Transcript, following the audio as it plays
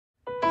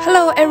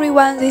Hello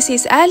everyone, this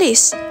is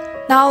Alice.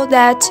 Now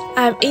that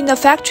I'm in the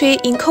factory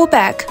in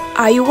KOBACH,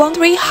 are you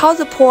wondering how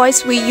the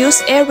pots we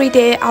use every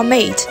day are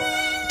made?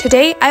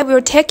 Today I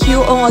will take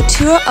you on a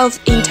tour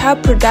of the entire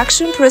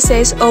production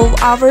process of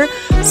our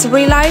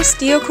 3-layer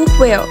steel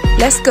cookware.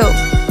 Let's go!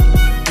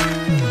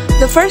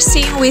 The first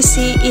thing we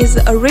see is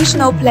the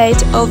original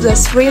plate of the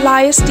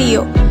 3-layer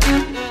steel.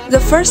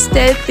 The first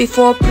step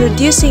before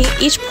producing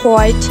each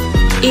pot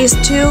is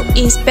to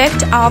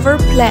inspect our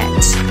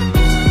plate.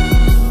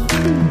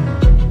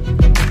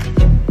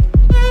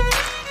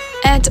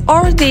 And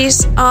all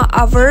these are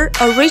our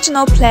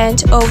original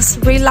plate of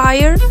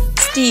 3-layer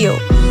steel.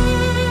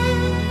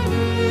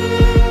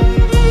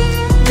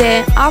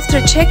 Then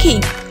after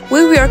checking,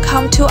 we will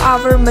come to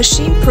our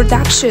machine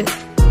production.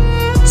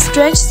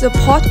 Stretch the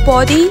pot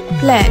body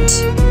plate.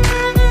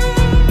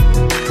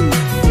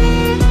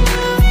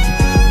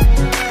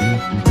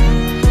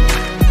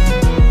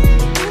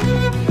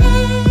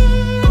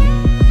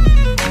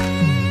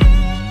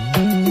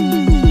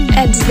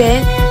 And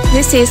then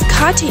this is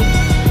cutting,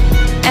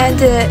 and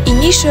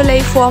initially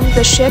form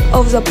the shape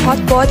of the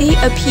pot body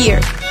appear.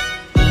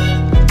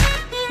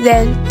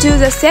 Then do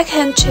the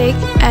second check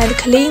and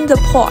clean the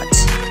pot.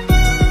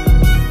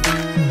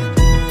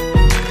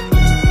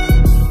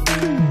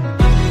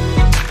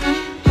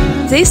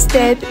 This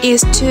step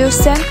is to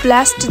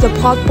sandblast the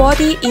pot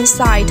body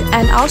inside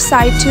and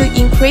outside to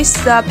increase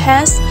the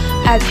paint's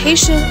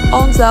adhesion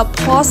on the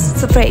pot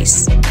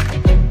surface.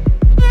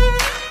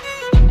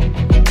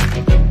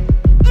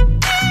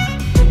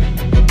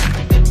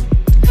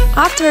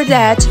 After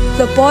that,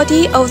 the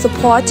body of the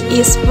pot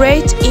is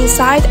sprayed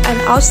inside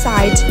and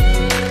outside,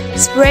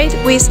 sprayed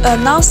with a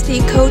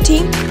non-stick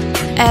coating,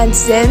 and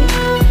then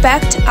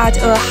baked at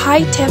a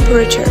high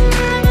temperature.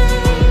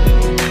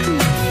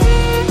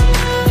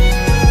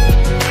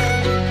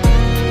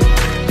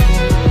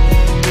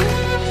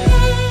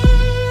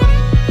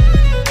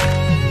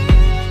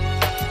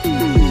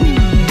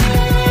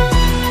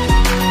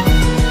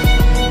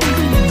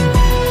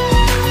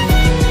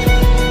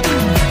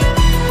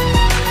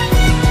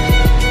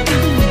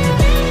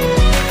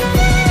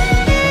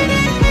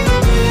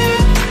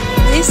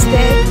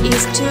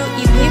 To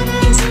equip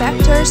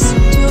inspectors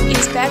to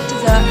inspect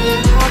the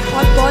entire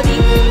pot body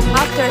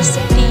after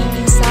sanding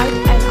inside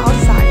and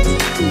outside.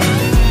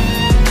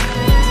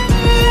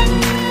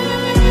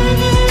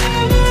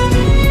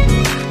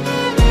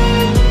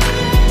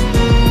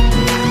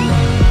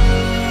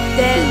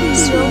 Then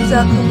through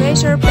the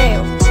conveyor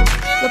belt,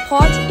 the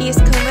pot is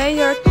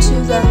conveyed to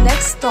the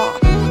next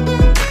stop.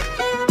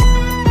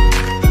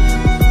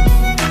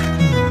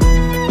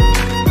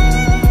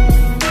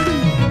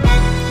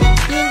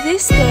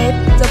 Step,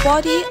 the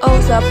body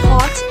of the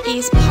pot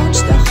is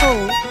punched a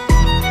hole,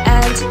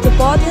 and the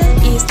bottom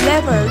is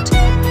leveled.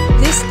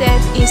 This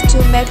step is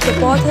to make the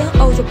bottom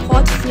of the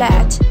pot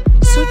flat,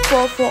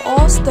 suitable for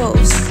all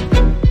stoves.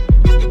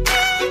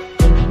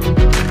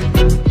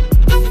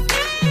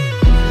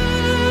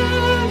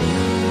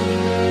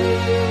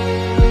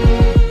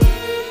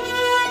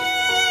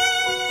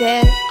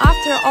 Then,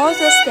 after all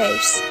the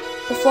steps,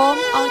 perform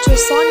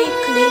ultrasonic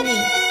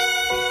cleaning.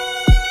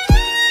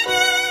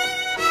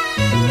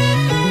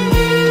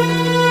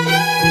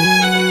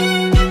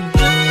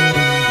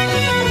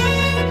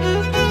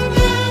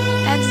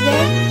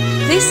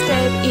 This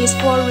step is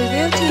for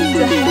revealing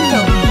the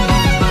handle.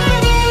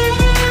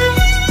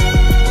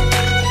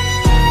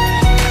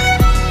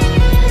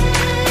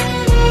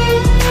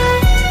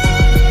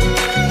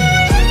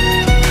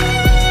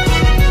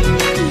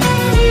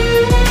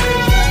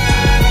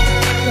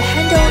 The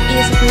handle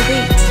is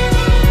revealed.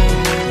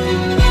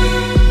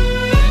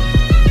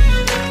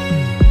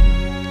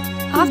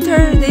 After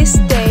this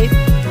step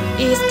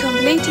is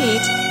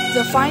completed,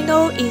 the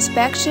final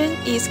inspection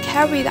is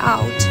carried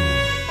out,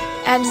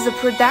 and the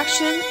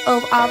production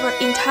of our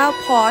entire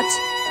pot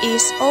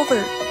is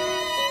over.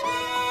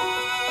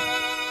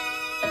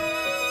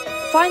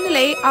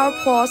 Finally, our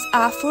pots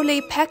are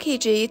fully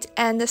packaged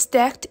and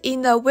stacked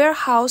in the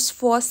warehouse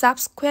for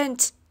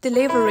subsequent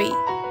delivery.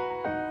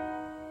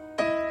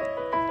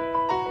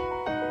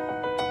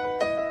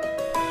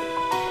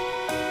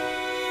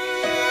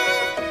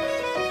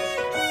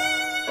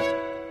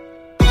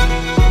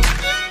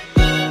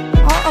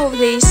 All of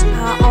these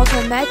are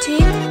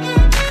automatic,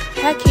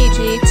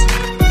 packaged,